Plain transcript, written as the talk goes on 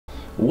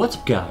What's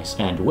up guys,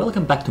 and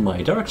welcome back to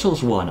my Dark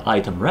Souls 1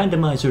 item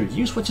randomizer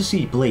use what you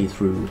see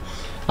playthrough.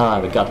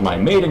 I've got my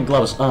maiden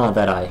gloves on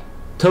that I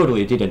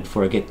totally didn't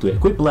forget to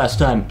equip last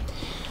time.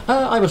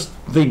 I was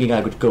thinking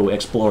I could go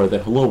explore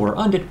the lower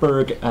Undead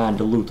Burg and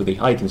loot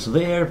the items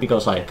there,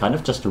 because I kind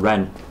of just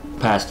ran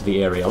past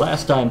the area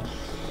last time.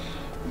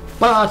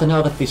 But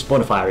now that this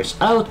bonfire is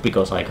out,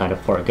 because I kind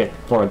of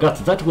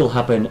forgot that will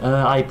happen,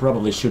 I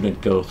probably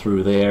shouldn't go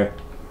through there,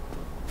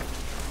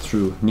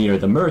 through near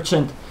the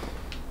merchant.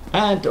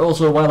 And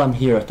also, while I'm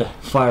here at the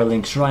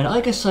Firelink Shrine, I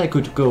guess I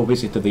could go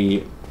visit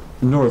the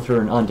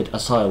Northern Undead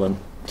Asylum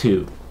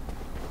too,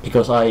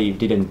 because I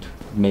didn't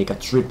make a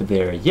trip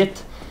there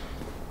yet.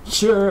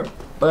 Sure,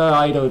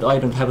 I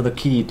don't have the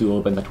key to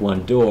open that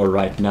one door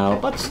right now,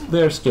 but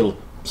there's still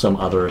some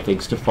other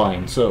things to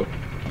find, so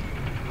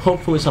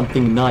hopefully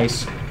something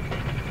nice.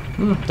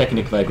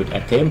 Technically I could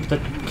attempt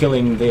at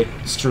killing the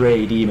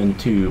stray demon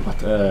too,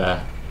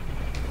 but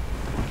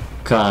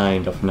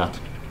kind of not.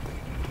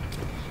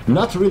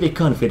 Not really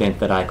confident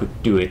that I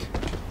could do it.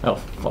 Oh,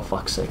 for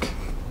fuck's sake.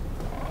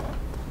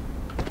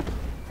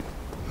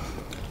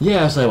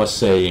 Yeah, as I was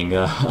saying,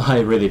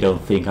 I really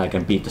don't think I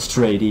can beat the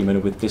stray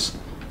demon with this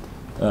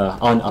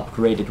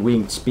unupgraded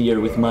winged spear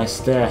with my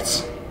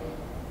stats.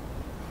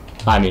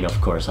 I mean,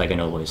 of course, I can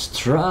always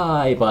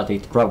try, but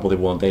it probably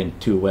won't end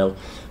too well.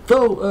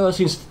 Though,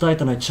 since the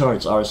Titanite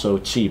shards are so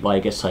cheap, I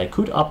guess I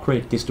could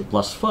upgrade this to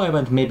 +5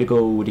 and maybe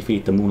go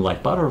defeat the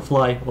Moonlight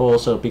Butterfly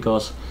also,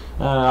 because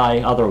I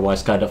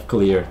otherwise kind of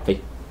cleared the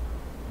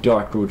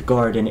Darkroot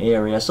Garden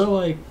area, so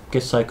I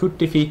guess I could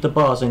defeat the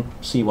boss and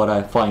see what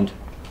I find,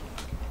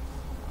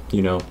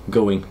 you know,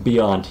 going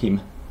beyond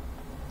him.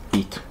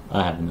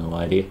 I have no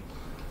idea.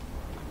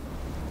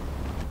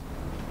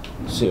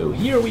 So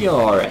here we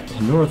are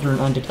at Northern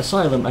Undead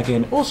Asylum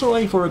again. Also,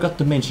 I forgot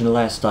to mention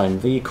last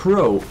time, the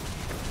crow.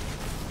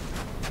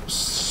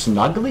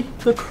 Snuggly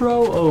the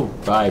Crow? Oh,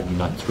 I'm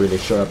not really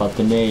sure about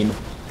the name.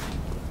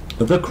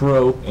 The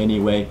Crow,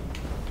 anyway.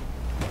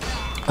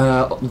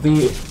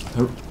 The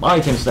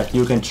items that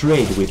you can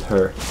trade with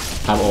her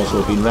have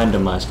also been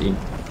randomized in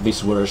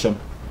this version.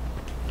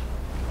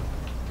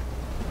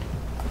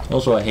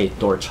 Also, I hate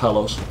torch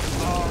hollows.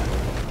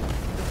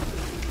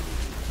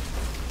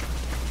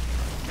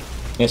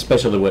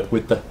 Especially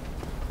with the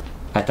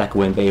attack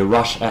when they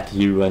rush at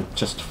you and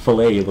just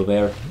flail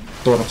their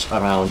torch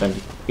around,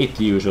 and it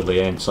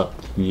usually ends up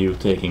you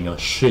taking a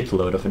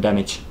shitload of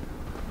damage.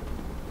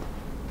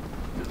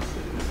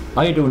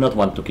 I do not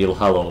want to kill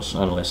hollows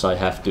unless I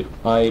have to.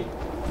 I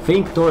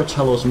think torch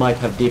hollows might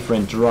have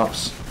different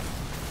drops,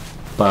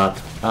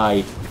 but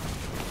I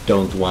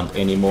don't want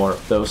any more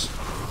of those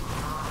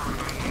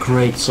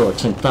great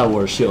swords and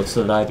tower shields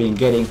that I've been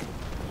getting.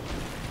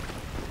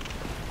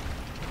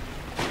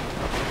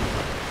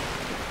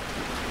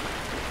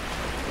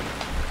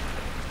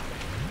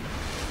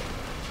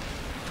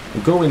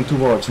 Going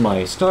towards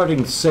my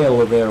starting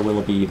cell, there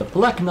will be the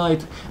Black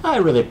Knight. I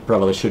really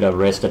probably should have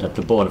rested at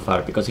the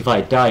bonfire, because if I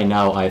die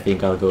now, I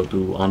think I'll go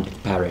to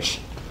Undead Parish.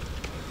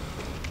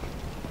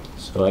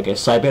 So I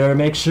guess I better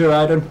make sure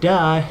I don't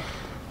die.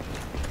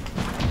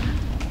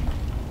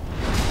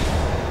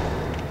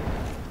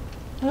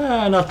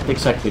 Not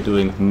exactly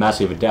doing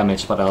massive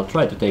damage, but I'll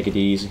try to take it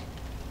easy.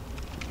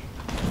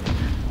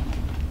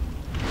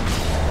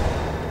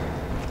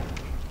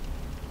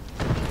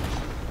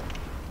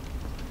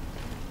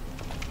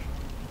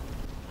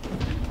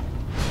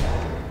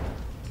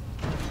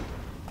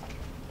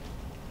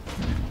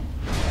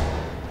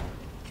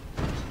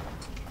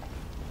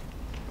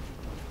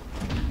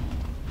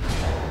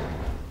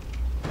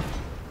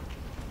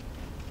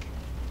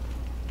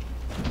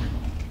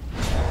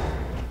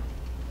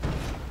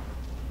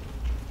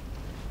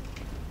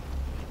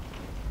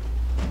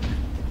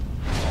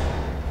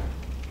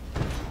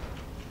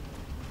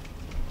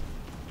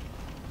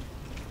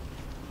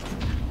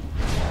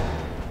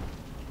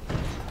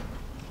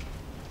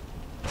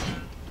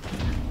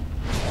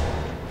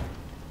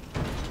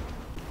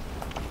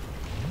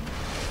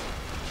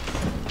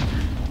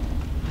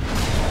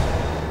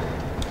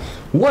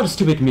 One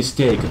stupid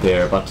mistake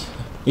there, but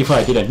if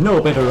I didn't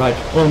know better, I'd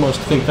almost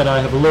think that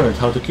I have learned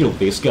how to kill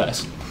these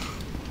guys.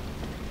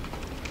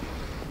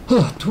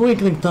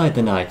 Twinkling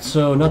Titanite,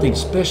 so nothing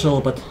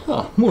special, but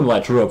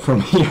Moonlight Robe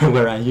from here,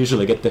 where I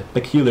usually get the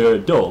peculiar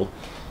doll.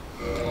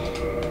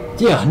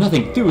 Yeah,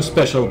 nothing too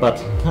special,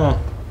 but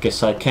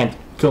guess I can't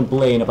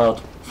complain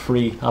about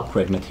free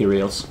upgrade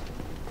materials.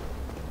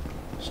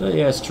 So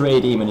yeah,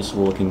 stray demon is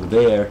walking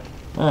there.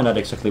 Not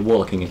exactly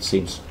walking, it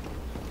seems.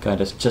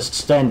 Kinda just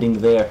standing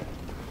there.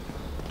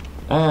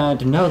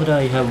 And now that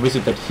I have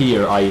visited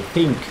here, I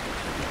think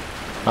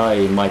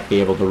I might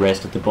be able to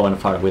rest at the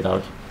bonfire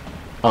without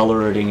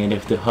alerting any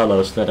of the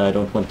hollows that I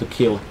don't want to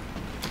kill.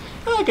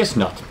 I guess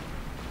not.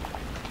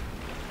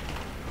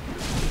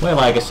 Well,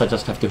 I guess I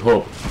just have to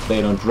hope they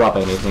don't drop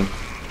anything.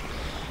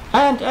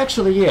 And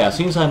actually, yeah,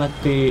 since I'm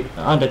at the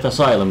Undead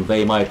Asylum,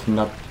 they might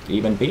not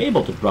even be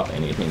able to drop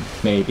anything.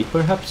 Maybe,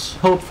 perhaps,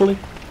 hopefully.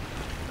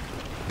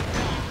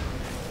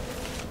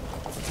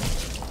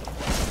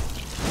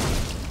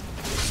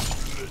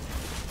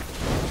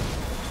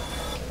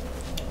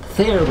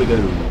 There we go.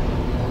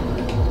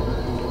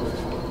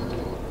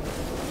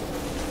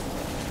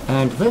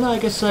 And then I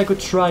guess I could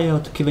try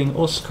out killing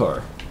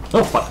Oscar.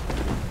 Oh fuck!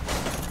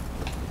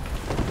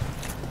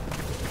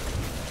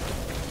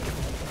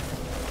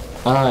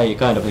 I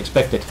kind of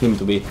expected him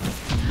to be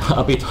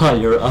a bit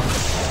higher up.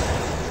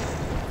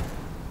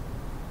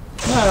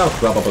 I'll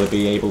probably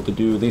be able to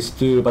do this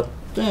too, but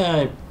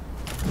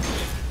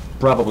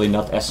probably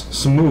not as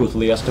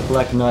smoothly as the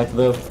Black Knight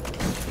though.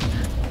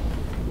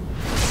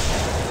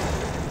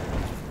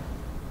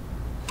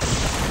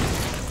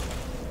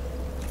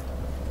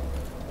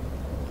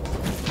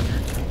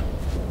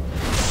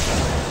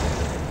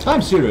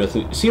 I'm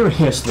seriously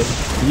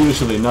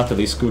usually not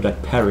this good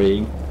at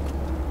parrying.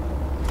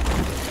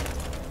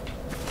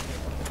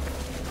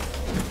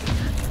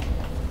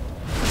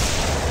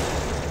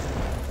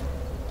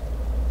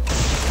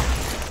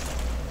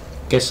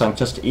 Guess I'm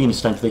just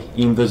instantly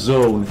in the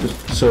zone,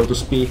 so to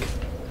speak.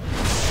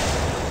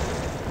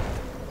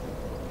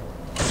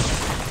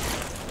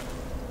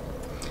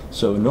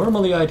 So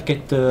normally I'd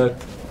get the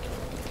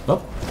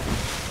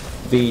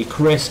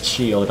crest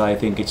shield, I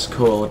think it's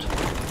called.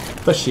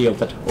 The shield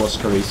that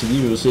Oscar is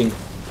using.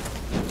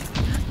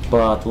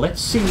 But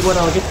let's see what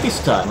I'll get this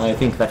time. I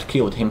think that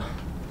killed him.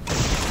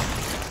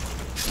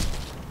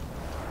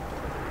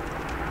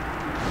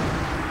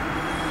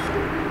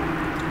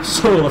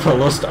 Soul of a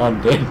lost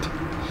undead.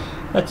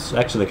 That's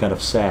actually kind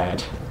of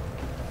sad.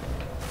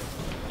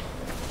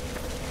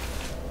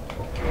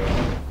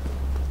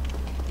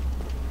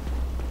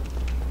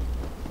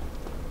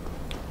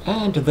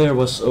 And there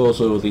was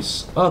also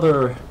this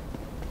other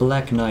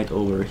Black Knight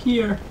over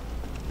here.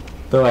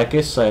 Though I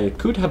guess I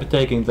could have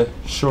taken the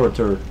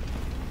shorter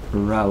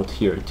route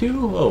here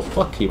too. Oh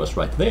fuck, he was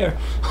right there.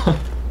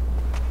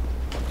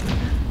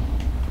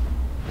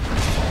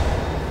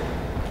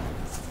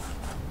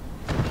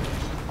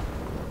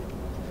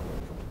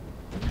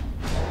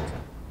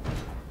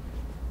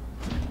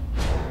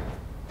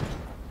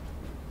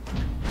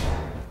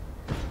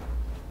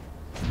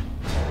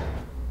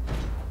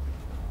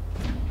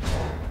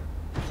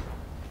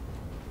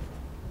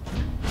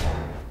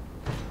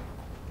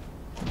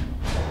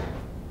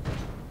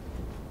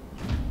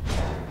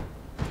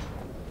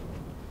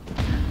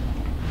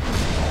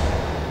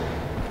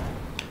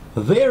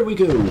 There we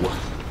go.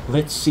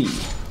 Let's see.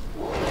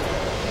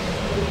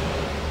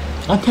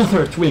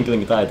 Another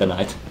twinkling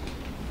titanite.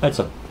 That's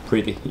a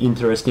pretty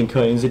interesting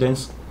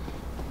coincidence.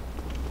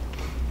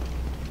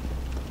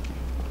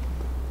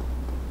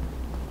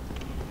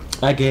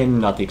 Again,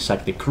 not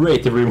exactly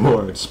great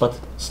rewards, but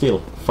still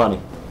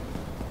funny.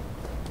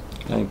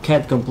 I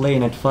can't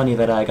complain, and funny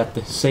that I got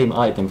the same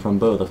item from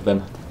both of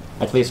them.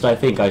 At least I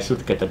think I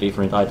should get a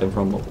different item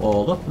from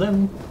all of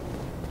them.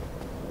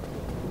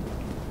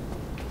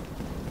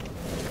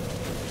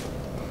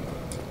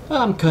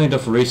 I'm kind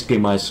of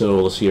risking my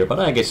souls here, but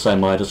I guess I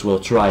might as well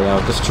try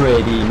out the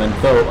Stray Demon,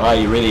 though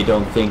I really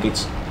don't think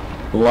it's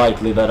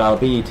likely that I'll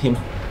beat him.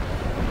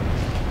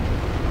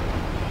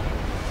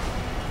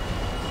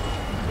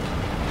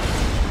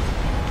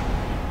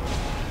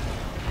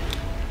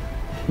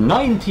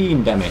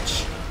 $19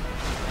 damage.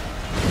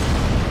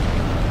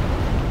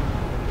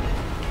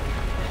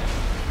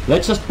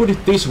 Let's just put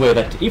it this way,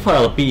 that if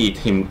I'll beat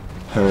him,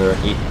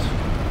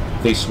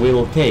 this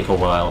will take a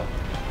while.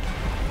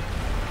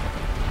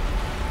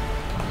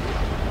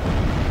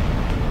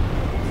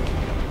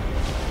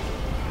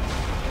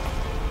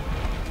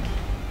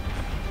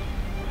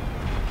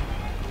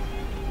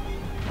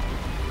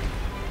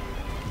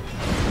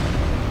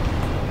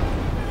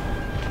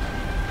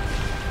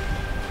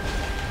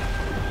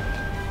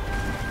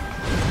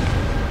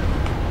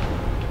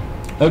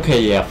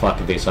 Okay, yeah, fuck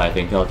this, I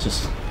think I'll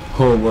just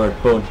homeward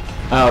bone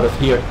out of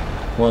here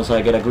once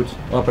I get a good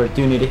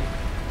opportunity.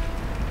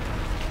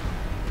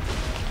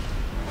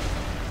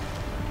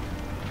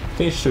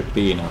 This should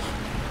be enough.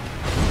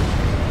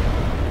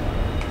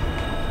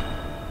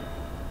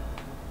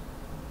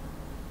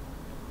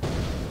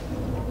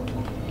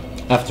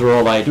 After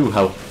all, I do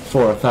have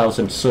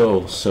 4,000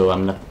 souls, so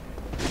I'm not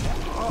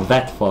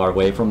that far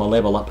away from a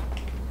level up.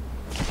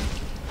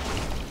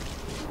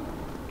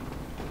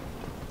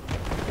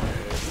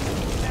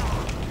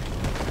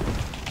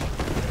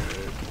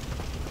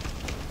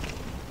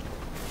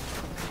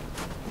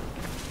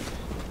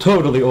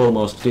 Totally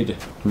almost did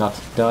not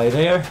die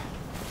there.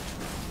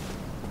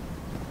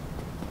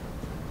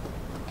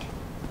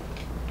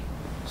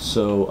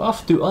 So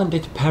off to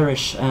Undead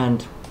Parish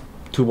and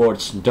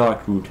towards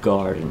Darkroot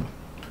Garden.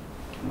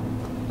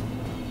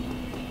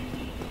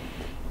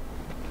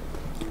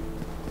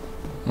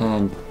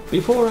 And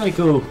before I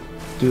go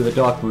to the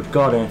Darkroot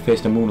Garden and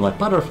face the Moonlight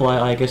Butterfly,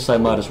 I guess I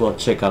might as well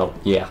check out,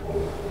 yeah,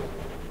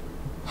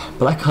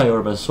 Black Eye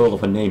Orb as Soul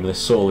of a Nameless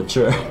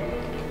Soldier.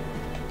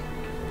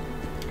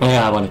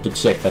 Yeah, I wanted to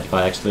check that if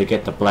I actually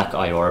get the Black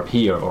Eye Orb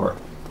here or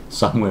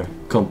somewhere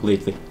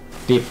completely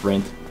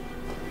different,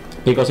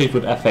 because it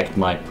would affect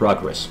my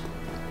progress.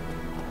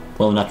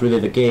 Well, not really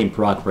the game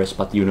progress,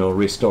 but you know,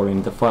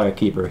 restoring the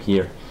Firekeeper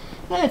here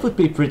It would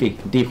be pretty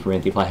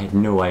different if I had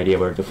no idea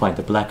where to find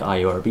the black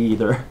eye orb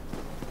either.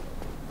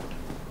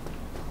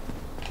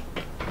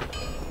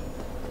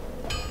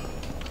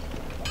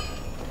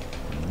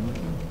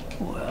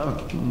 Well,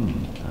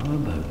 how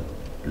about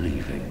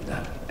leaving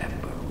that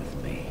ember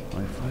with me?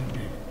 I find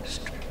it...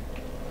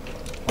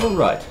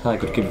 Alright, I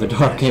could give the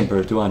Dark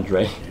Ember to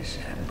Andre.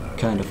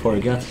 Kinda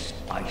forgot.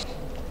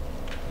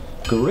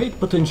 Great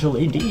potential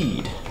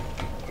indeed.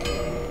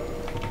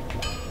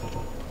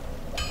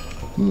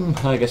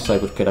 I guess I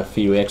could get a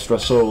few extra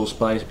souls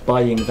by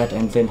buying that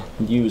and then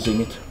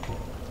using it.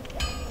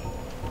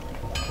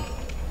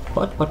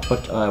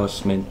 But I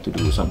was meant to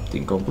do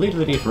something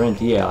completely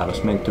different. Yeah, I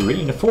was meant to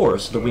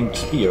reinforce the winged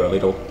spear a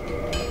little.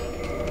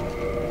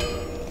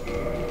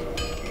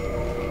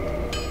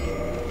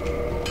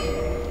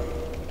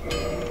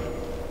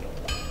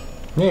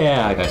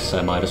 Yeah, I guess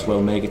I might as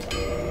well make it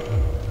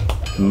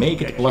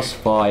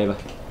 +5.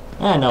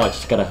 And now I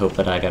just gotta hope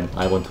that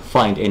I won't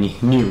find any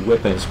new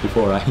weapons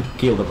before I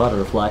kill the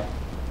butterfly.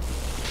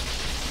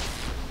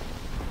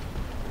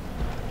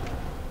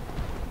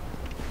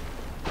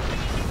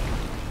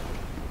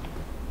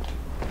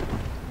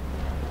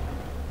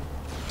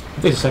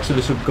 This is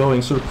actually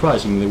going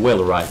surprisingly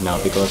well right now,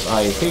 because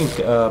I think,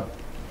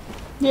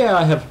 yeah,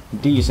 I have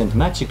decent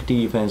magic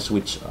defense,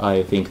 which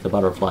I think the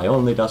butterfly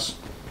only does.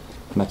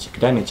 Magic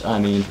damage, I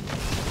mean.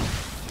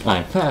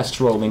 I'm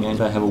fast rolling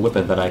and I have a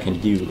weapon that I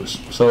can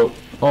use. So,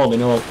 all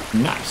in all,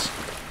 nice.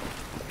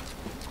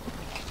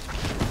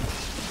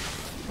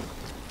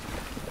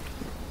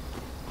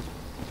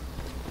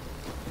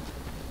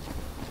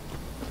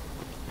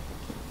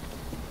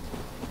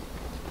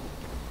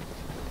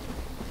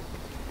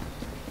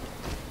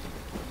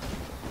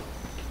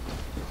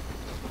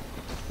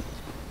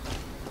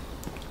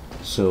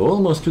 So,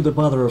 almost to the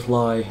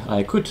butterfly.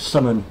 I could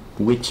summon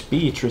Witch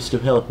Beatrice to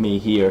help me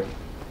here.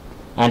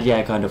 And yeah,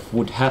 I kind of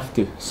would have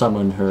to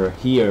summon her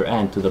here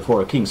and to the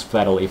Four Kings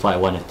battle if I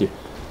wanted to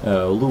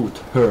loot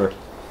her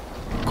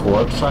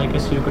corpse, I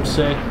guess you could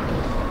say,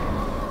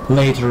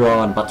 later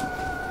on, but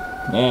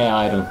yeah,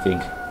 I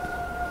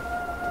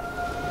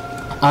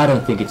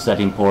don't think it's that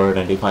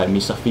important if I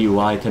miss a few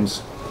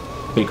items,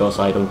 because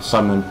I don't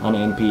summon an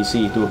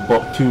NPC to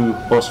 2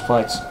 boss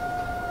fights.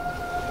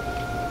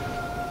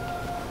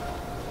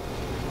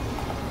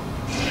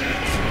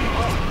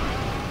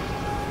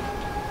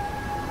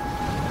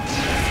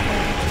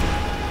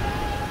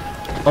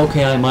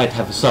 Okay, I might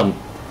have some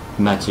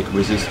magic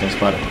resistance,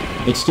 but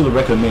it's still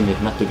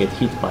recommended not to get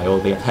hit by all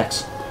the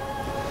attacks.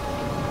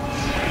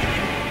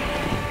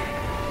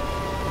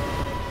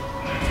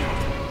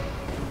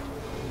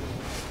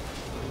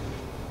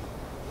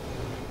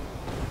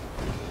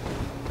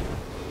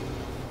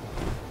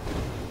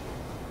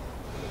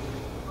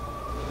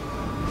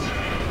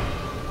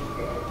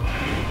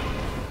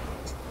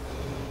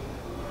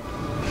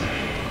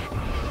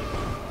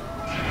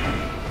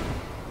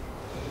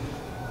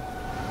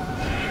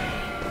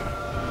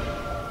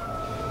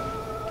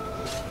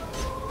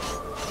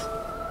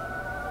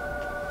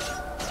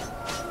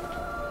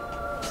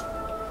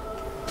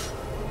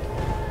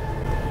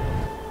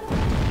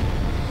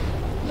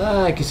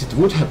 I guess it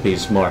would have been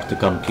smart to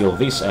come kill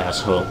this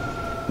asshole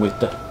with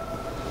the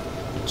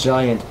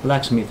giant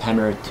blacksmith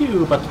hammer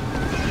too, but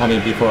I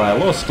mean before I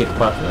lost it,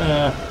 but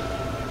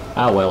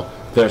ah well,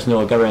 there's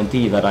no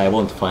guarantee that I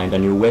won't find a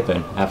new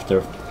weapon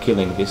after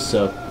killing this,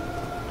 so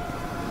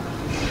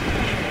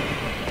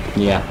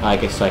yeah, I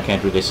guess I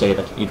can't really say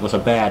that it was a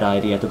bad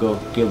idea to go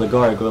kill the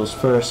gargoyles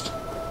first.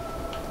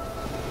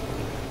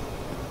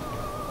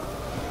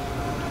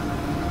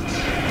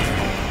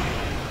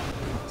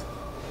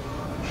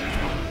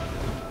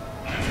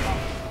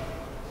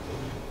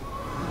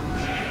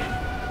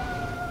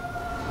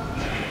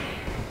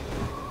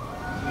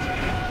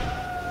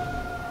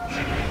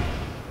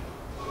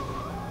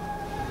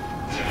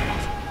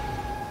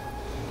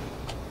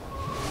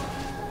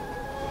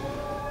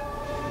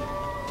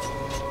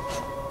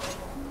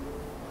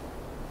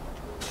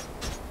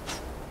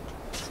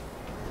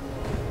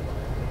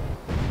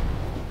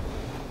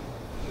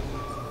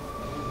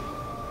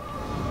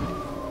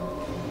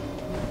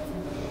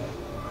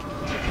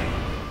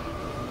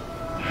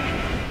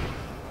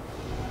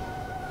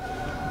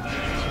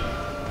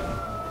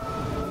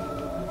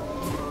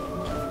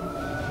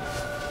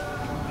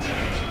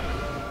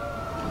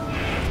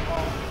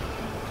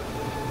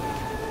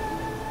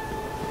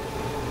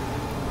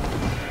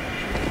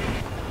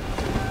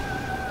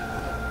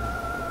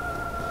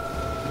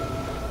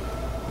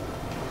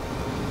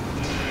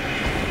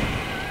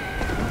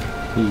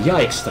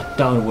 Yikes, that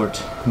downward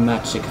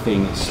magic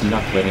thing is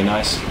not very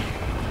nice.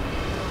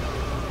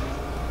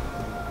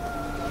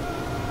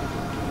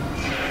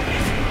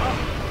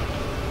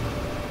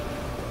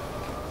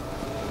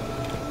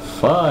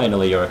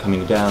 Finally you're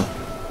coming down.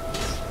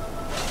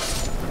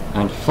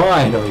 And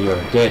finally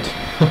you're dead.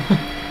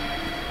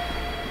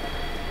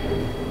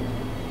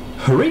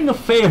 Ring of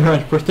Favor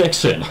and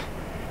Protection.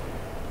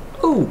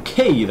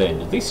 Okay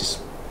then, this is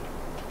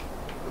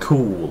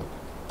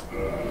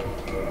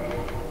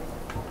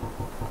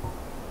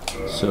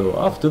So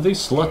after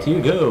this slot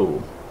you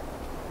go.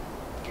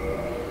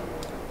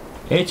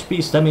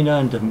 HP, stamina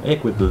and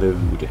equip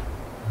load.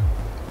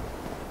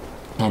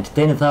 And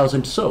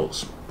 10,000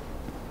 souls.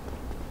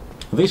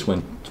 This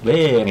went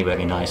very,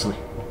 very nicely.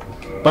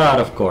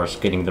 But of course,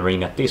 getting the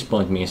ring at this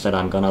point means that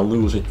I'm gonna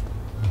lose it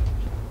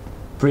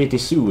pretty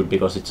soon,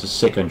 because it's a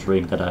second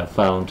ring that I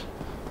found.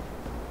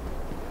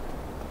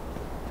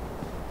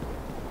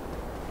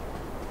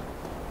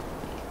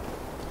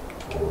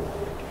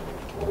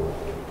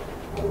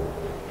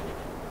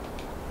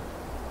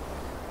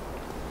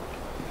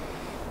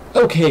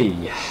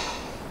 Okay,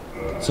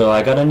 so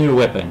I got a new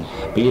weapon,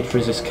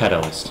 Beatrice's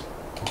Catalyst.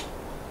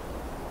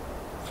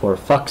 For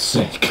fuck's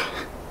sake.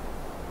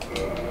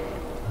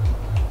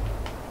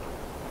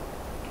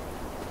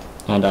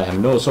 And I have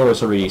no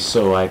sorceries,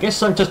 so I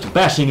guess I'm just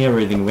bashing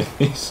everything with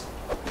this.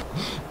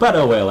 But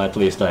oh well, at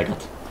least I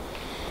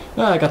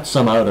got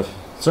some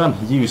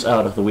use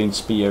out of the wind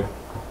spear.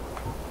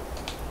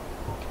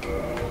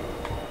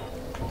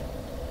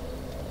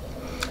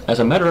 As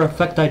a matter of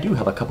fact, I do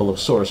have a couple of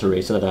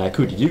sorceries that I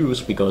could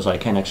use, because I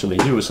can actually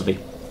use the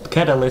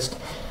catalyst,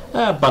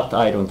 but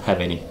I don't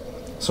have any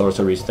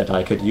sorceries that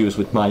I could use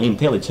with my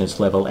intelligence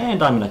level,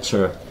 and I'm not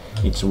sure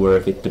it's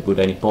worth it to put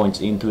any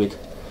points into it.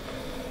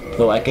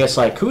 Though I guess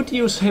I could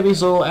use heavy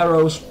soul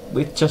arrows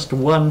with just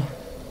 1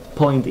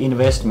 point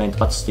investment,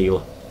 but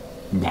still,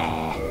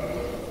 nah.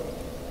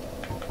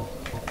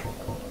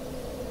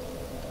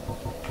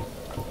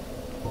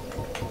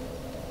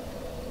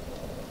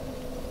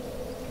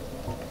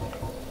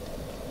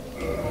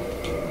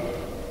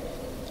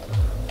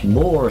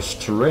 More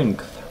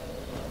strength.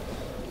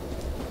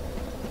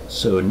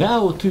 So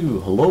now to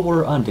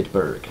Lower Undead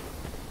Burg.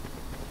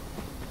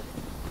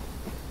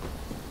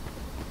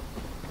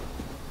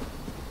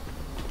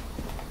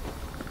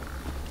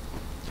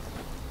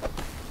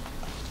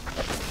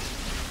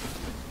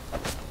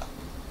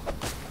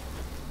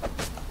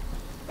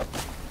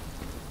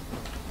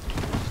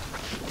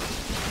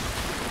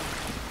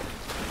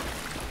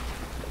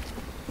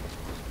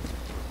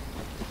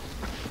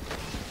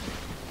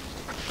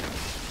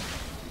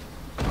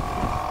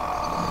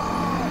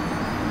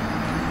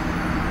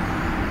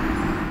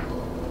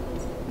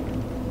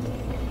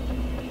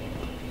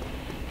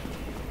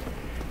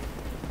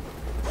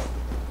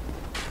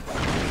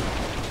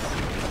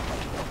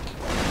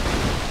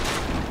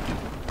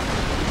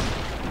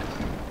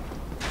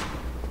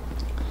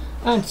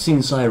 And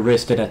since I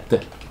rested at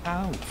the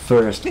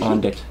first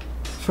Undead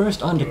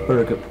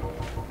Burg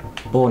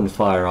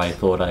bonfire, I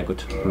thought I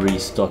could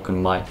restock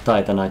on my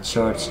Titanite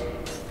shards.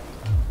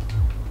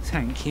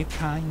 Thank you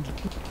kindly.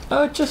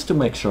 Just to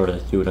make sure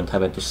that you don't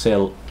happen to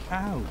sell.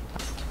 Ow.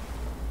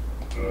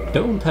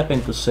 Don't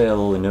happen to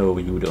sell, no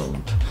you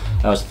don't.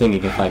 I was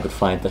thinking if I could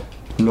find the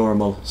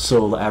normal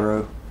soul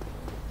arrow.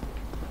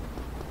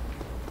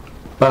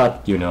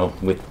 But, you know,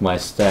 with my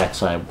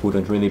stats I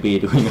wouldn't really be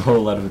doing a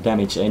whole lot of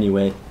damage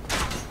anyway.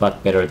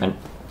 But better than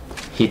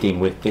hitting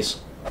with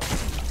this.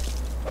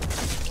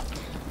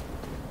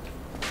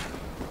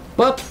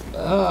 But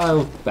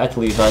at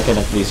least I can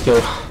at least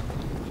go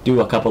do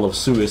a couple of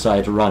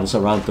suicide runs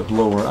around the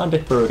Lower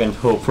Undead Burg and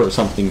hope for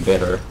something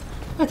better.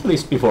 At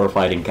least before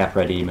fighting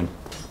Capra Demon.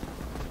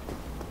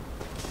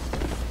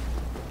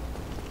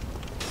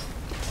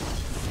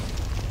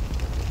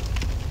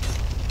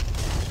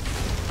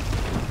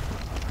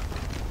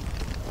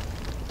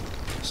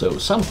 So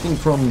something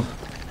from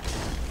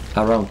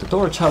around the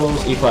Torch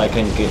Hollows, if I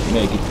can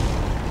make it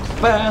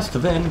fast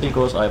then,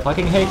 because I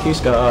fucking hate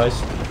these guys.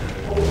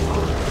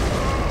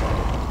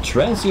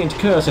 Transient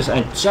curses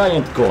and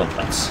giant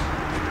gauntlets.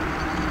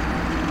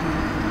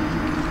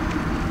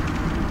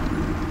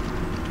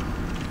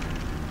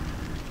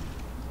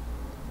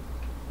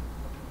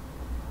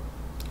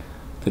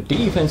 The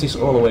defense is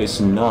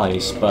always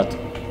nice, but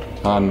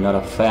I'm not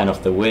a fan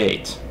of the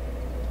weight.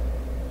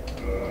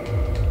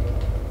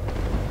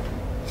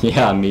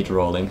 Yeah,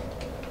 mid-rolling.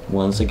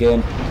 Once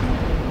again.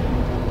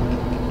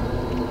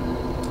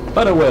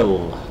 But oh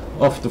well,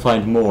 off to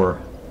find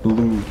more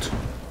loot.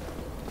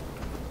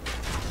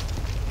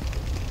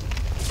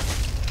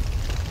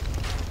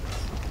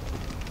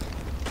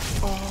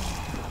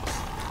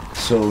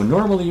 So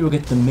normally you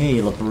get the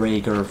mail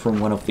breaker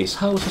from one of these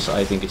houses,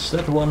 I think it's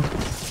that one.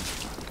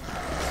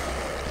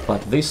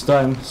 But this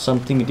time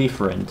something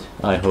different,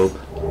 I hope.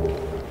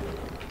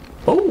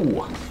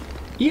 Oh!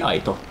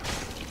 Iaito.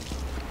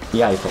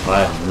 Iaito,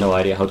 I have no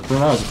idea how to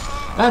pronounce it.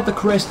 And the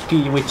crest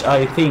key, which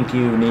I think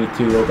you need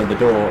to open the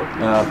door.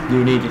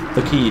 You need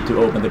the key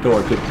to open the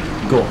door to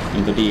go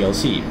in the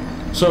DLC.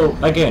 So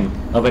again,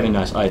 a very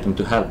nice item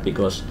to have,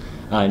 because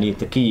I need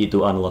the key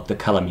to unlock the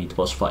Calamite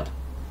boss fight.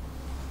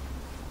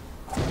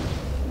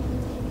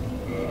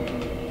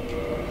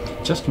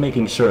 Just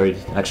making sure it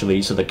actually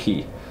is the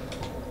key.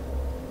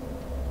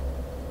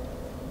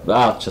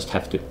 I'll just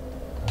have to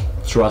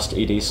trust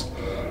it is.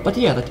 But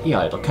yeah, that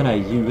Iaito, can I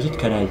use it?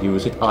 Can I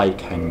use it? I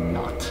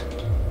cannot.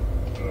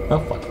 Oh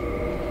fuck.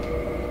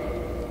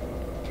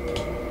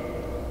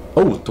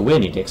 Oh,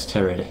 20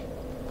 dexterity.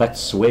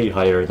 That's way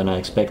higher than I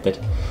expected.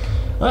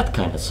 That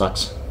kinda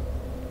sucks.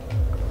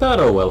 But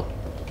oh well.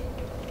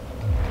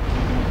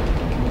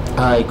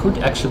 I could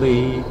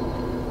actually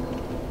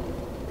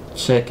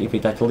check if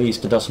it at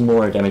least does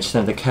more damage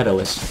than the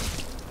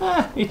catalyst.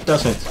 It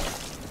doesn't.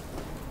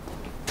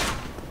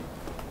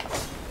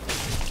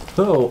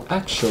 Though,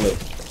 actually...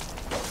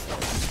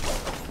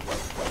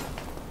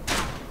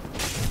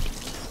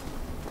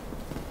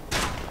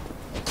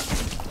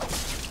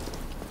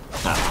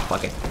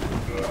 fuck it.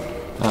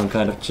 I'm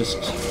kind of just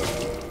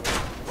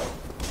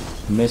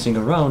messing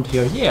around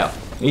here. Yeah,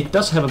 it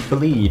does have a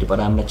bleed, but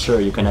I'm not sure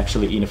you can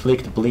actually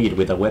inflict bleed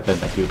with a weapon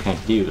that you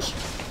can't use.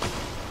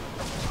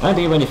 And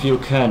even if you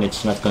can,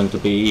 it's not going to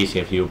be easy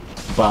if you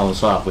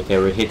bounce off with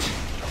every hit.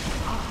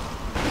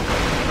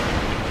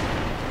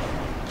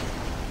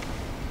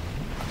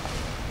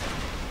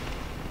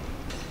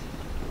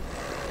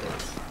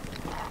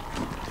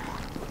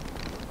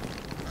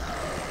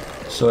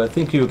 So I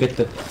think you get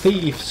the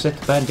thief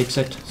set, bandit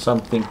set,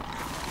 something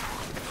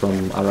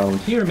from around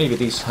here, maybe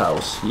this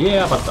house.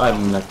 Yeah, but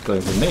I'm not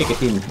going to make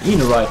it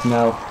in right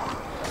now.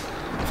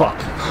 Fuck.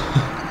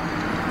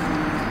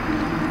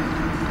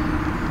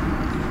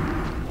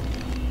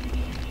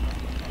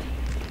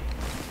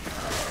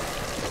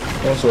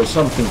 Also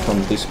something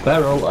from this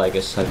barrel, I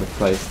guess I would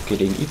try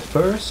getting it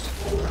first.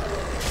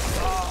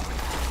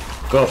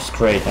 Ghost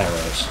great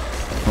arrows.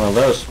 Well,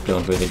 those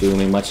don't really do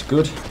me much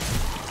good.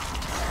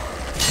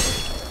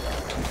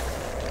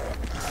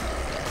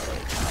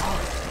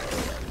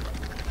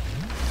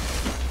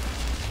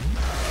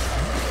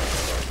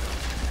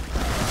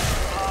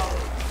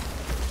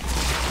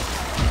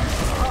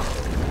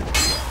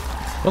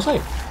 Was I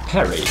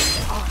parried?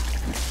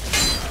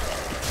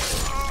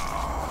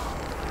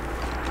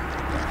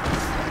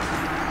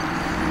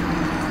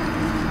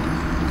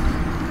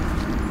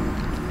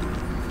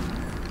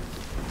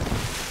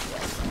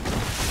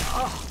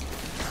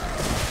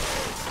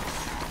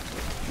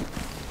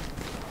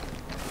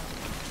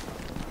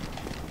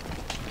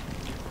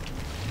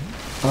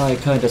 I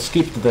kinda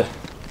skipped the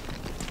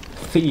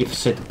thief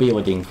set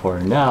building for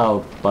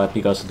now, but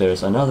because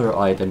there's another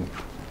item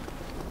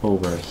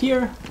over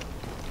here,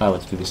 I'll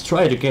at least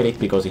try to get it,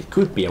 because it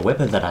could be a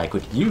weapon that I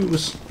could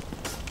use.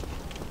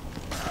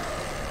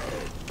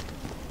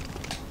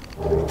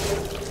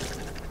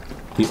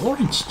 The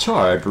orange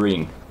charred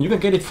ring. You can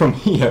get it from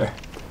here.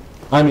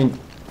 I mean,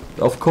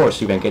 of course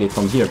you can get it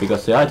from here,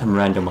 because the item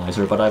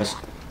randomizer, but I was...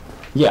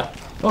 Yeah,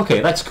 okay,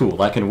 that's cool.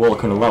 I can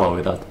walk on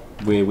lava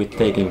with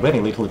taking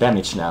very little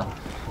damage now.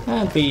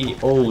 And the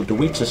old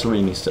witch's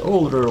ring is the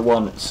older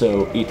one,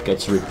 so it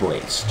gets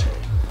replaced.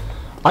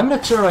 I'm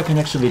not sure I can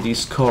actually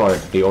discard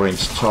the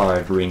orange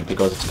charred ring,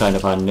 because it's kind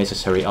of an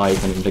unnecessary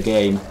item in the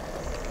game.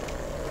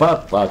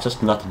 But I'll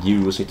just not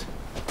use it.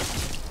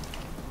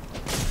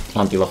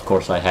 Until of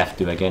course I have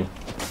to again,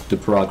 to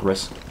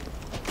progress.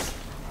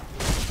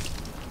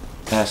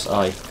 As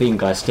I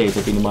think I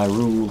stated in my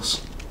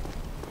rules.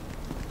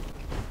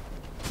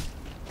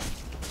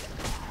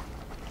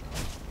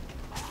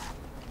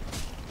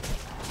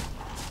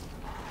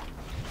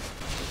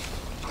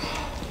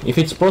 If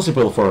it's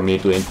possible for me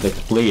to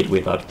inflict bleed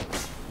without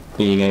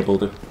being able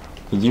to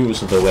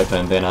use the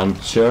weapon, then I'm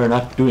sure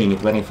not doing it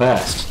very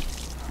fast.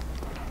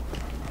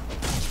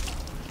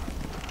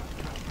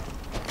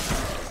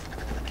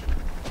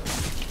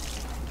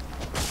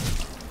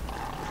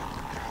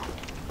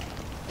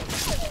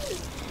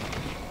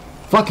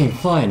 Fucking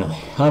finally!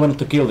 I wanted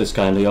to kill this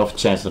guy on the off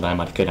chance that I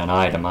might get an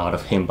item out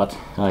of him, but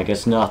I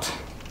guess not.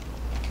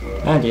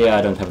 And yeah,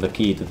 I don't have the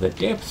key to the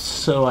depths,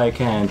 so I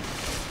can't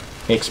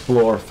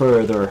explore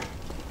further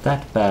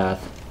that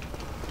path.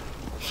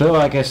 So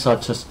I guess I'll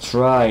just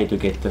try to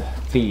get the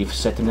thief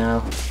set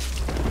now.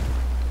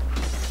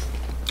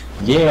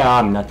 Yeah,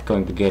 I'm not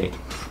going to get it.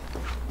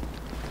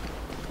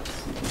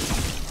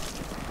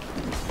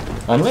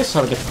 Unless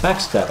I'll get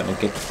backstabbed and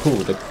get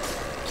pulled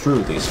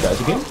through these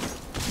guys again.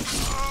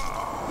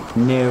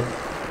 No.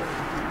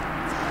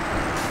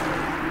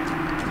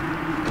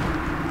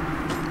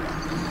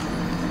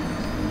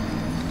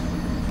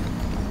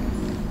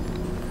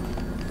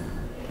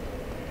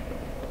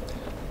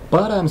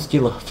 But I'm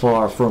still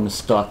far from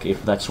stuck,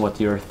 if that's what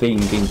you're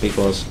thinking,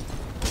 because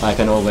I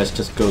can always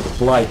just go to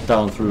Blight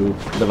down through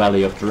the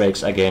Valley of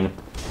Drakes again.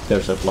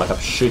 There's like a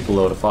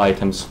shitload of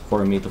items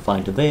for me to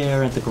find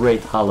there, and the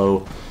Great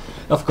Hollow.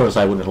 Of course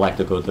I wouldn't like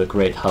to go to the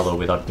Great Hollow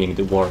without being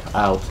the warp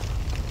out.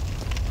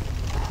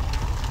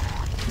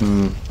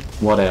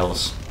 What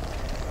else?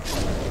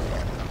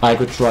 I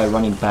could try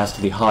running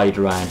past the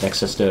Hydra and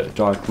access the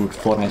Darkroot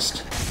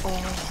Forest.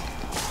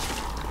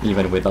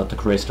 Even without the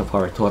Crest of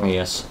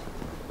Artorias.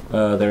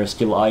 There are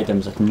still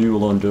items at New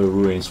Londo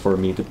ruins for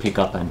me to pick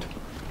up, and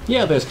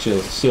yeah, there's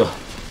still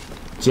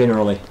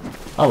generally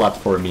a lot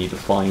for me to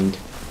find.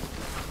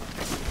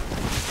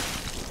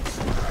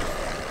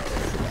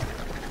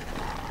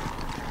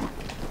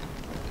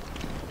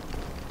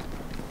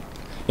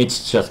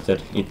 It's just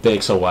that it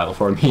takes a while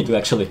for me to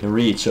actually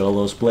reach all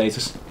those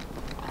places.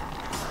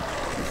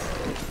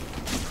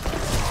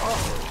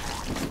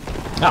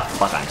 Ah,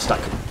 fuck, I'm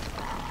stuck.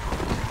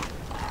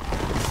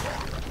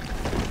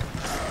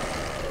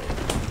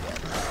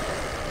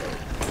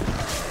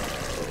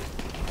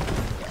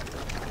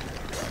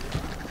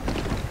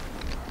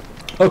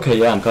 Okay,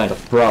 yeah, I'm kind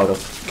of proud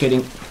of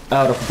getting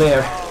out of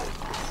there.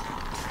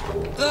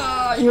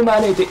 Ah,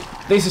 humanity!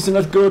 This is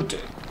not good!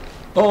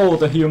 Oh,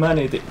 the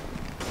humanity!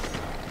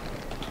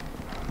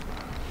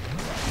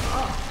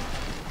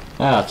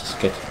 Ah, just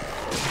get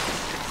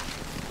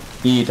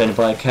eaten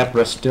by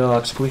Capra's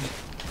dogs quick.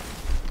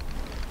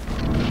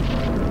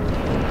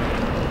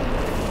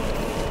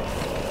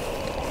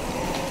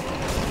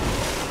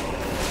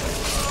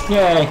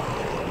 Yay!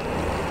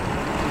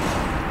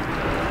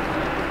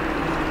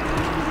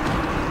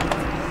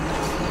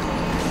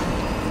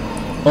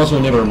 Also,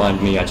 never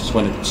mind me, I just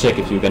wanted to check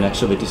if you can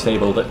actually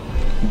disable the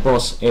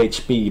boss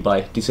HP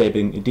by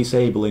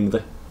disabling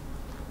the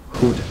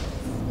hood.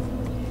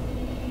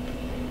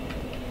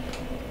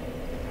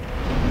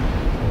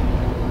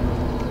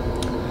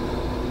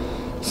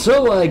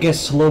 So I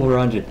guess Lower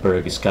Undead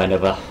Burg is kind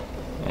of a...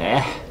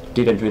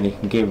 didn't really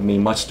give me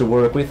much to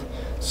work with,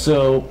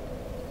 so...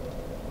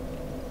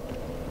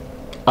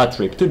 a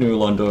trip to New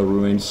Londo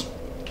ruins.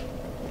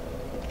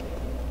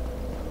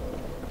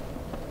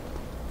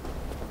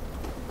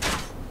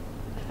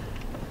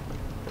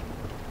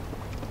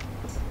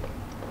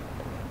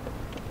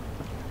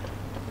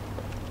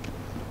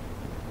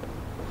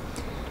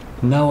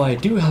 Now I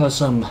do have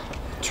some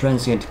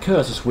transient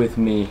curses with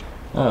me.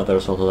 Oh,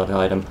 there's also that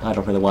item. I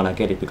don't really want to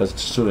get it because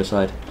it's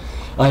suicide.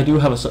 I do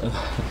have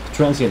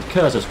transient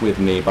curses with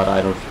me, but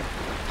I don't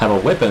have a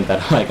weapon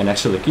that I can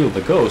actually kill the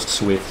ghosts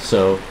with,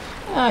 so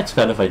it's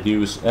kind of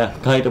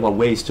a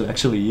waste to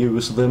actually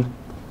use them.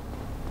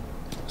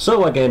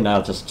 So again,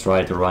 I'll just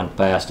try to run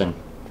past and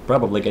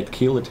probably get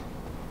killed.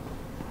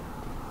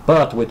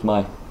 But with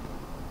my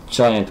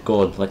giant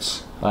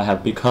gauntlets, I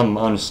have become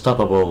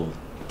unstoppable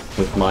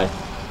with my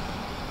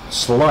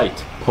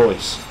slight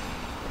poise.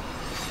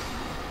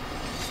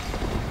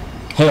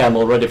 Hey, I'm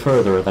already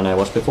further than I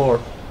was before.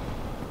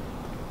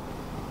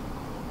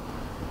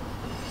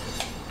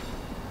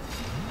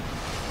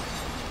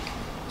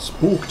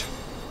 Spooked.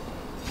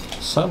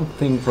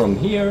 Something from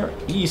here.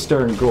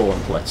 Eastern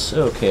gauntlets.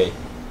 Okay.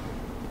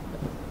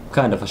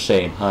 Kind of a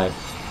shame. I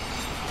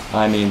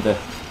mean the...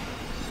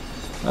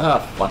 Ah,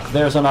 fuck.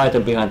 There's an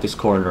item behind this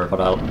corner,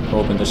 but I'll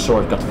open the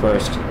shortcut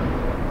first.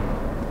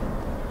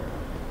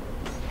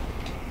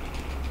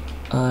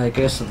 I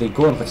guess the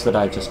gauntlets that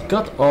I just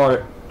got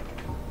are...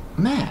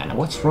 Man,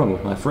 what's wrong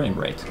with my frame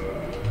rate?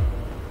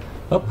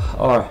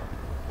 Are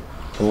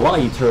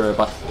lighter,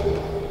 but...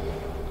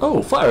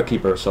 Oh,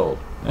 Firekeeper Soul!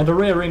 And a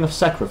rare Ring of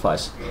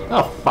Sacrifice.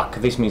 Oh fuck,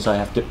 this means I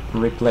have to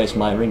replace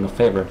my Ring of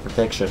Favor and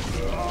Protection.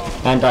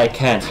 And I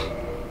can't.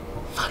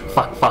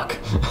 Fuck.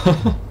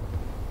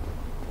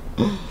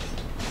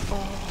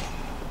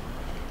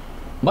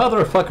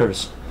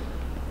 Motherfuckers!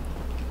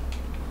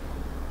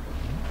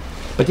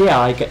 But yeah,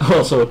 I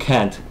also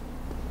can't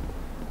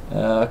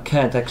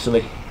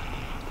actually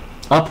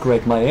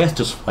upgrade my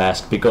Estus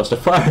Flask because the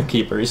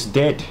Firekeeper is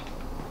dead.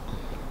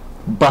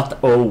 But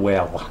oh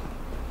well.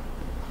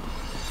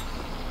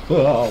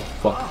 Oh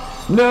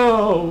fuck.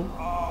 No!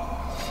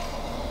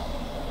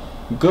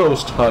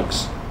 Ghost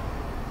hugs.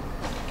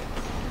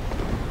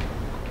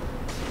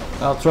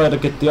 I'll try to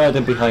get the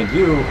item behind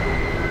you.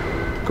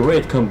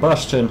 Great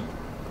combustion.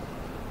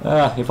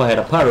 If I had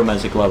a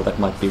pyromancy glove that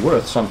might be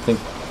worth something.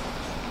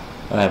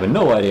 I have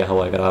no idea how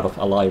I got out of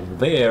alive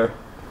there.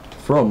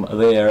 From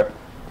there.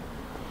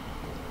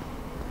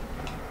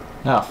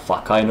 Ah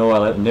fuck, I know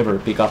I'll never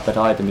pick up that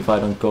item if I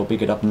don't go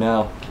pick it up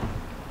now.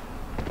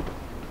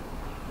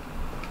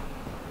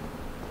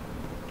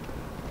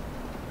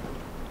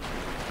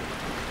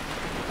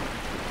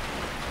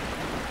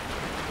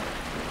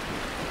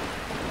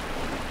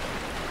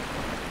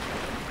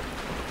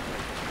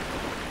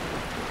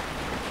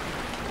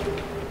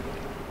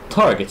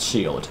 Target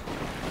shield.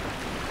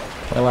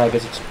 Well, I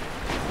guess it's...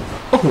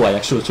 Oh, I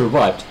actually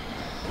survived.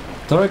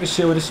 Target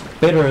shield is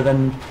better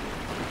than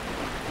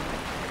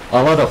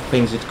a lot of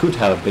things it could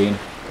have been.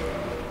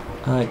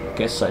 I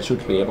guess I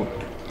should be able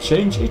to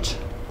change it.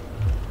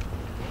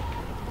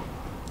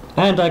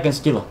 And I can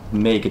still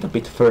make it a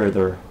bit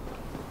further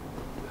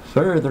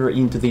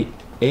into the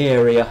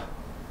area.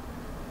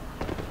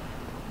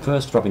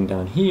 First dropping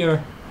down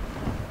here.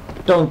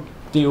 Don't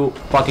you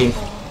fucking...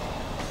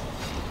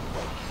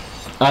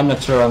 I'm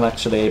not sure I'm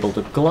actually able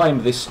to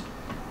climb this.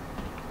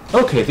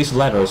 Okay, this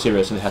ladder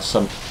seriously has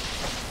some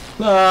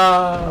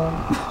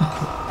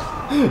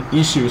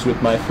issues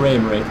with my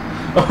frame rate.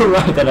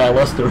 Alright, and I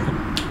lost the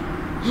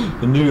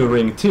new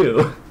ring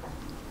too.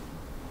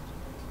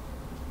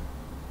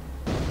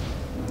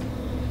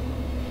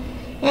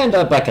 And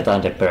I'm back at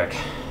Undead Burg.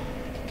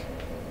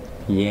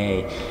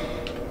 Yay.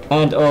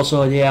 And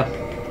also, yeah,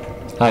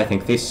 I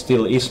think this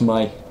still is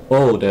my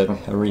older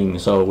ring,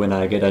 so when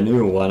I get a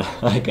new one,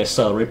 I guess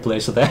I'll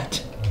replace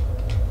that.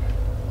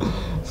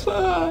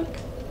 Fuck.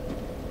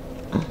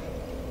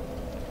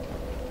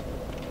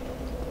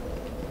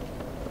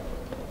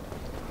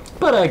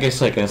 But I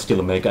guess I can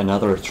still make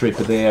another trip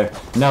there.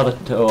 Now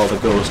that all the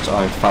ghosts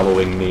aren't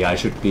following me, I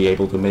should be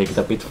able to make it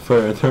a bit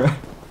further.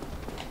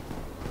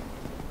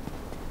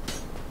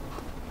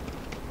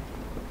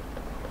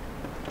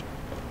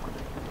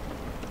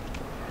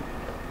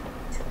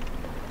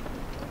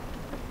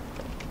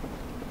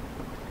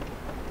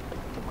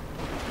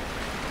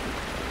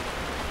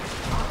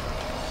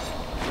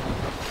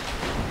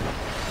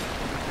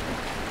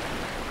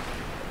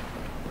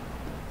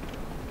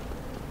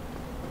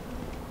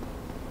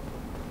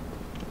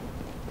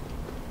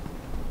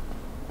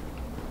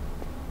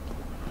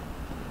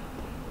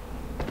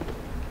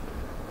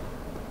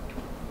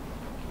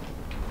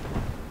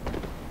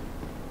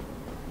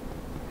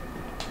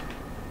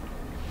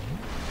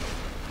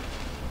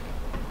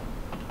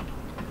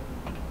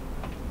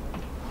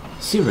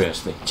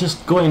 Seriously,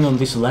 just going on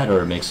this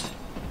ladder makes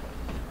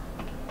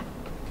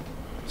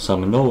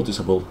some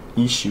noticeable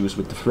issues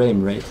with the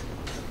frame rate.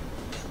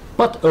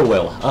 But oh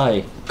well,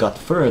 I got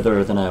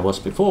further than I was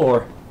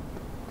before,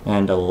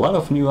 and a lot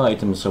of new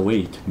items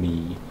await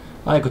me.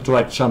 I could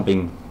try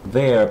jumping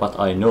there, but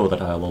I know that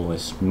I'll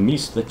always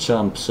miss the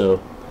jump, so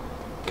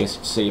guess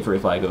it's safer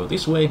if I go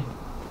this way.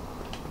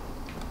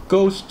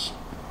 Ghosts.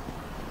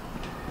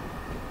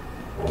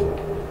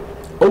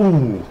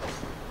 Oh!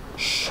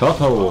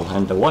 Shuttle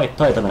and the white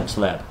titanite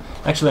slab.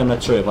 Actually, I'm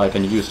not sure if I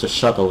can use the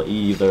shuttle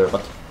either,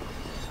 but...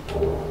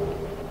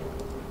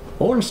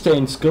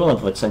 Ornstein's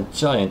gauntlets and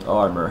giant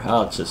armor.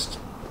 I'll just...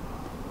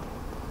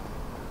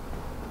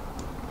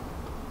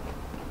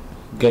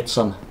 get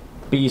some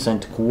peace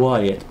and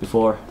quiet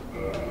before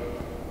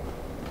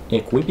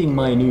equipping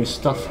my new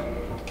stuff.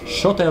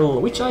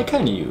 Shuttle, which I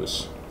can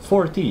use.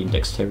 14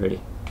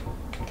 dexterity.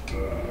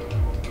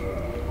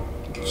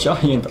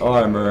 Giant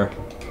armor.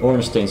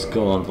 Ornstein's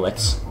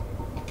gauntlets.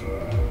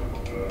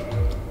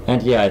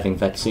 And yeah, I think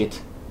that's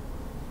it.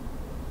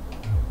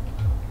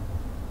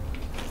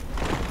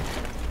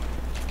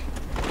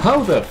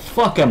 How the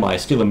fuck am I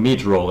still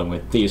mid-rolling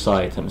with these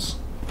items?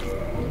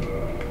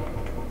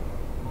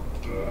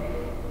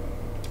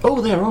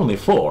 Oh, there are only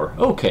 4.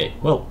 Okay,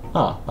 well,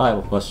 I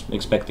was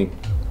expecting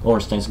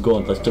Ornstein's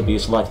gauntlets to be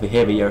slightly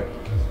heavier.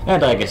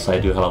 And I guess I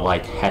do have a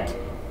light hat.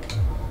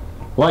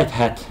 Light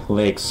hat,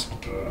 legs,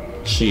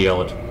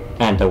 shield,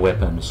 and a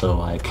weapon, so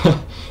I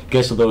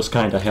guess those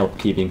kinda help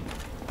keeping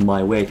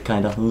my weight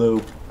kinda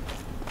low.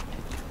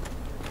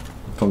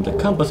 From the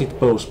composite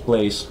post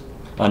place,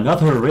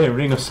 another rare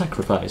ring of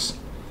sacrifice,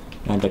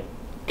 and a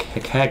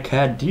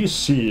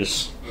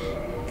Caduceus.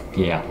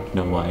 Yeah,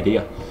 no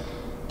idea.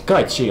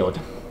 Kite shield.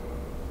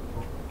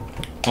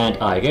 And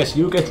I guess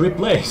you get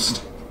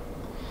replaced.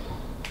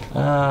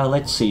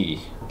 Let's see.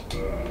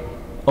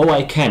 Oh,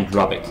 I can't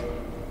drop it.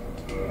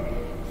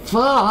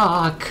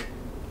 Fuck!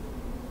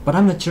 But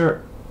I'm not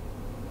sure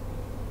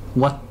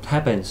what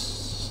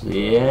happens.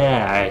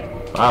 Yeah,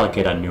 I'll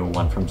get a new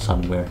one from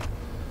somewhere.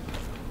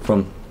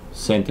 From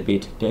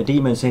Centipede, the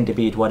Demon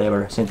Centipede,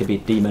 whatever,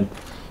 Centipede Demon,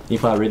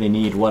 if I really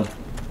need one.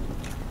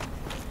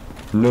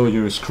 No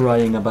use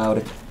crying about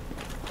it.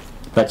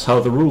 That's how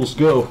the rules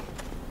go.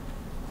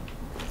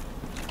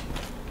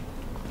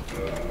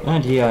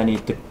 And yeah, I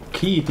need the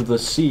key to the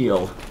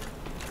seal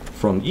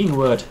from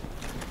Ingward,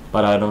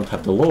 but I don't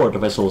have the Lord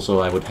Vessel, so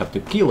I would have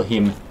to kill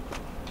him,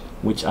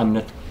 which I'm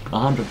not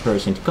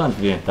 100%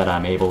 confident that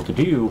I'm able to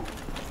do,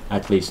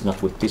 at least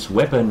not with this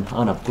weapon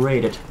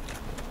unupgraded.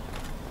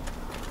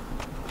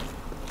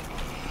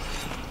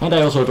 And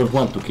I also don't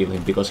want to kill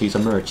him because he's a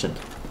merchant.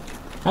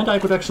 And I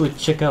could actually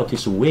check out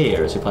his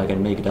wares if I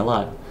can make it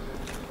alive.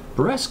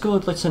 Brass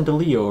gauntlets and the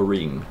Leo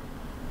ring.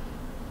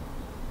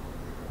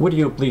 Would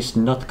you please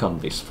not come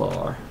this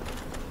far?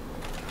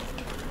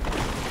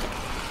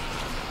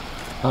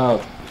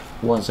 I'll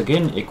once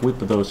again equip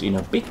those in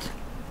a bit.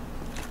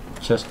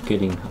 Just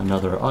getting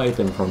another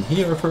item from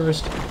here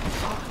first.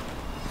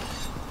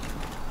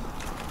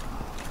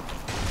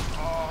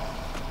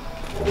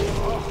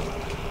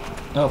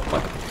 Oh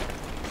fuck.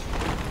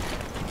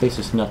 This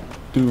is not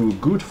too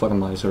good for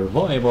my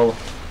survival.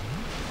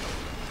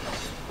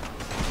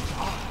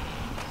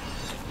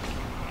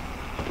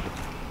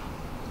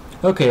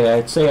 Okay,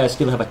 I'd say I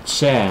still have a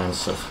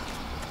chance of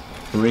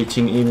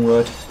reaching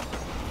inward.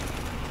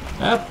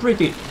 A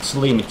pretty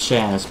slim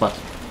chance, but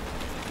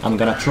I'm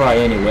gonna try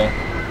anyway.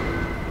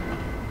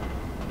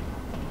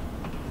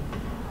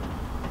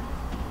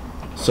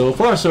 So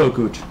far so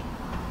good.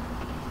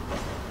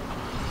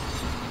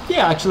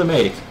 Yeah, I actually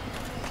made it.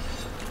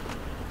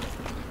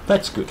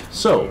 That's good.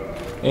 So,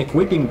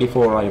 equipping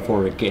before I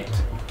forget.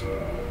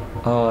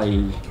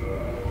 I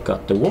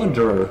got the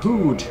Wanderer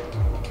hood,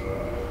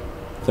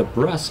 the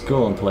brass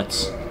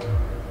gauntlets,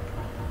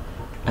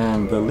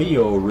 and the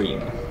Leo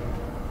ring.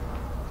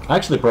 I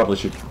actually probably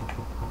should,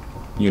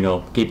 you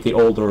know, keep the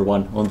older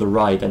one on the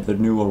right and the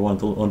newer one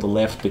on the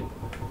left to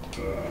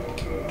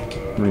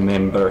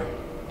remember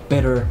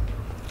better.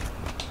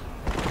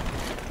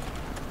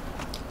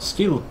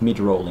 Still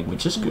mid-rolling,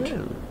 which is good.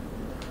 Well,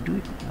 do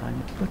it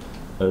on foot.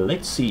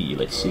 Let's see.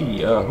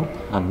 Hope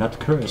I'm not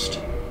cursed.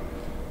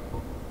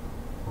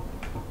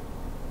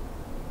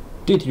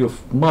 Did you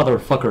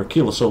motherfucker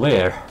kill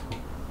Solaire?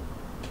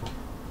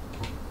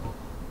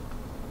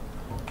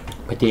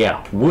 But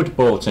yeah, wood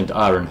bolts and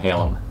iron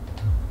helm.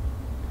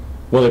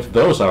 Well, if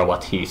those are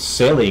what he's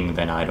selling,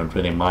 then I don't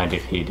really mind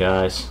if he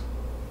dies.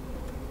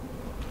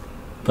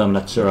 But I'm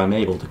not sure I'm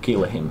able to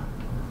kill him.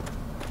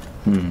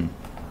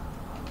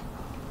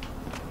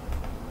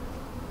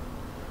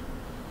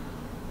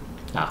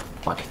 Ah,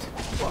 fuck it.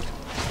 What?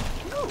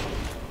 No.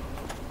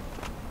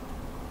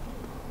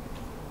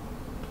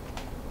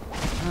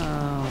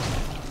 Oh,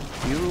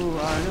 you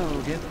are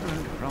no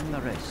different from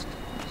the rest.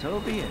 So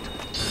be it.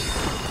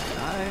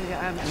 I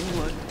am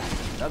Ingward,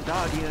 the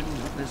guardian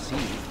of the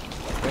sea.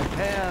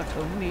 Prepare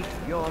to meet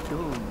your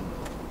doom.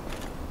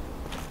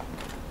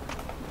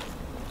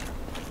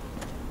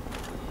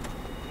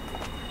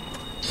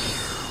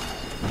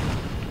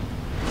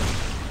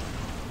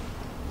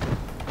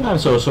 I'm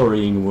so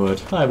sorry,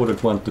 Ingward. I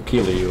wouldn't want to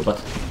kill you, but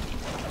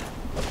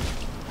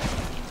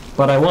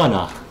I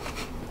wanna.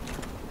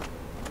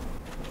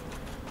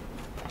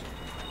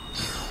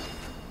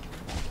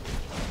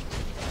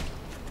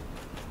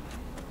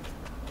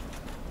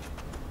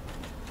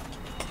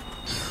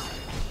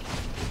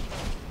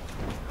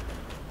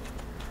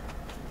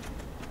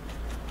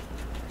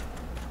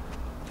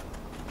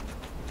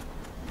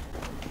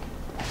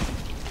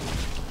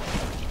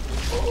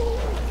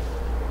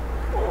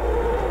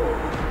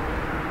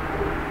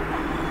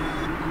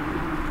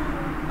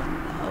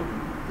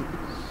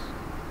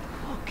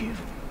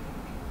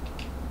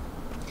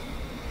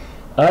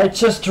 I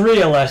just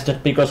realized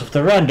that because of the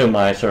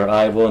randomizer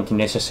I won't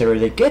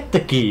necessarily get the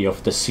key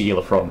of the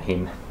seal from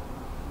him.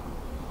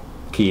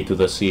 Key to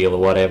the seal,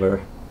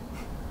 whatever.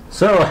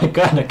 So I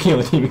kinda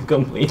killed him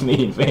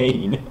completely in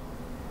vain.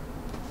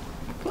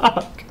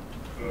 Fuck.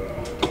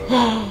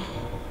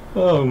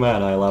 Oh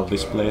man, I love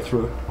this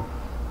playthrough.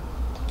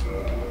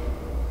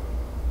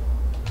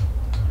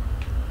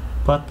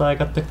 But I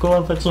got the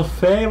conflicts of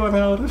favor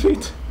out of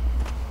it.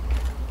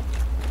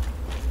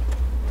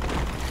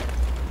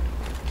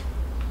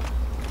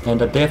 And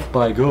a death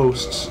by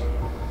ghosts.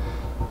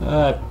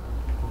 I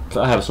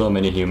have so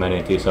many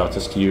humanities, I'll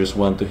just use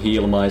one to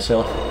heal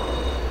myself.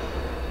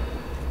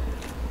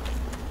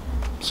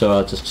 So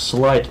I'll just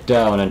slide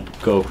down and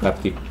go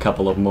grab the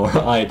couple of more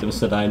items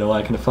that I know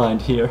I can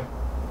find here.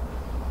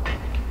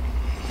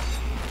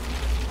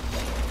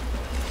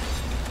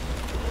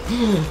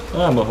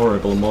 I'm a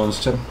horrible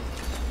monster.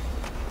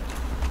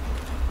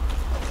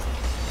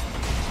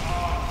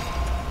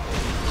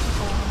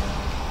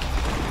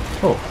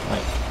 Oh, I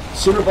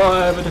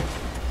survived!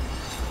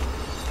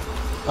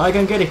 I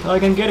can get it, I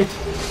can get it!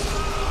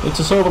 It's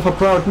a soul of a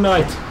proud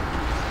knight!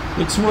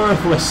 It's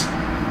worthless!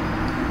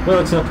 Well,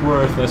 it's not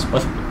worthless,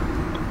 but...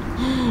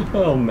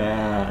 oh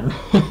man!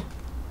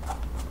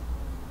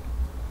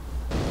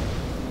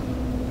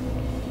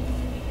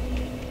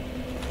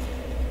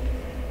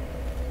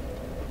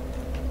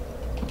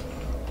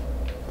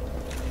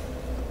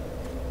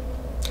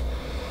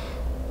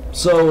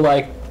 So,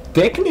 like,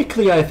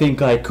 technically I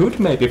think I could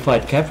maybe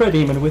fight Capra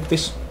Demon with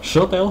this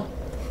shottel.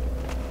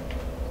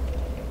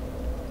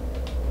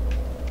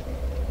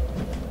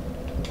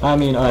 I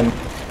mean, I'm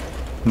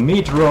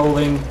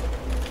mid-rolling,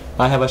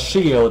 I have a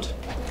shield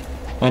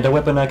and a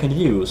weapon I can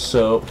use,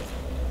 so...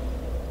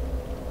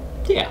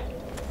 yeah,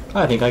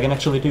 I think I can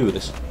actually do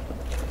this.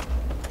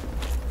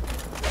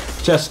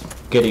 Just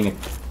getting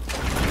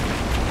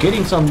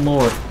some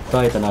more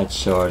Titanite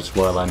shards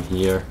while I'm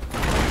here.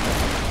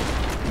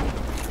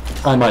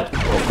 I might,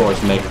 of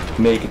course,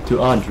 make it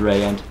to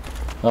Andre and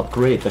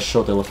upgrade the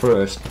shuttle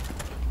first.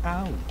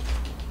 Ow.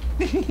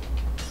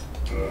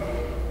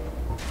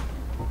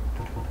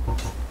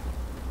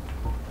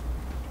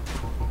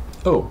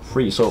 Oh,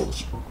 3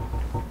 souls.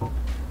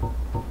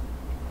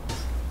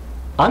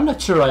 I'm not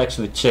sure I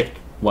actually checked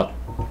what,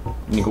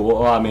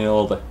 I mean,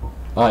 all the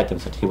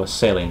items that he was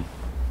selling.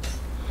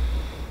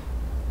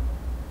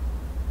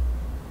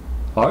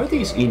 Are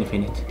these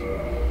infinite?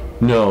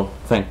 No,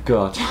 thank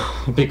God,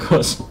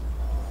 because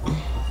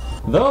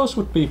those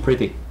would be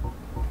pretty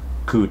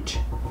good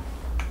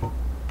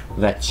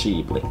that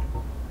cheaply.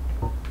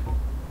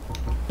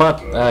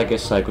 But I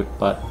guess I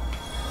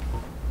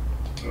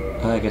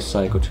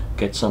could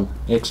get some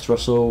extra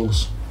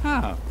souls.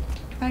 Oh,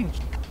 thank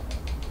you.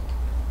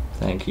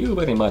 Thank you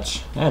very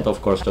much. And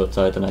of course those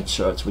Titanite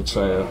shards, which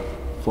I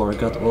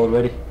forgot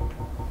already.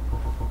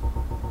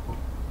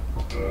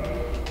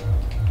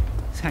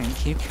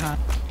 Thank you, Carl.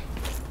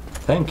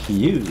 Thank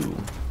you.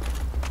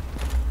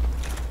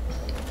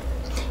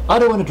 I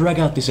don't want to drag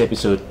out this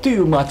episode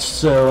too much,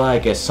 so I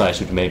guess I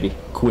should maybe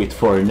quit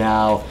for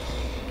now.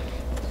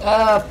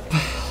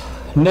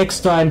 Next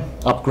time,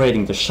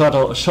 upgrading the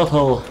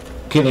shuttle,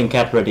 killing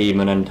Capra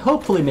Demon, and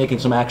hopefully making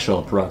some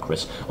actual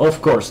progress.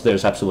 Of course,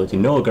 there's absolutely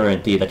no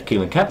guarantee that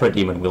killing Capra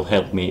Demon will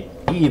help me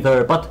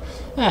either, but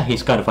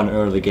he's kind of an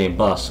early game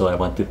boss, so I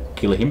want to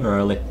kill him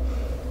early.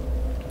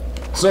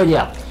 So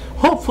yeah,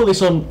 hopefully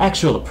some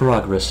actual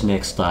progress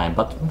next time,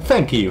 but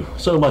thank you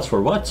so much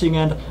for watching,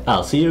 and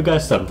I'll see you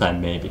guys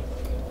sometime maybe.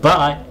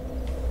 Bye!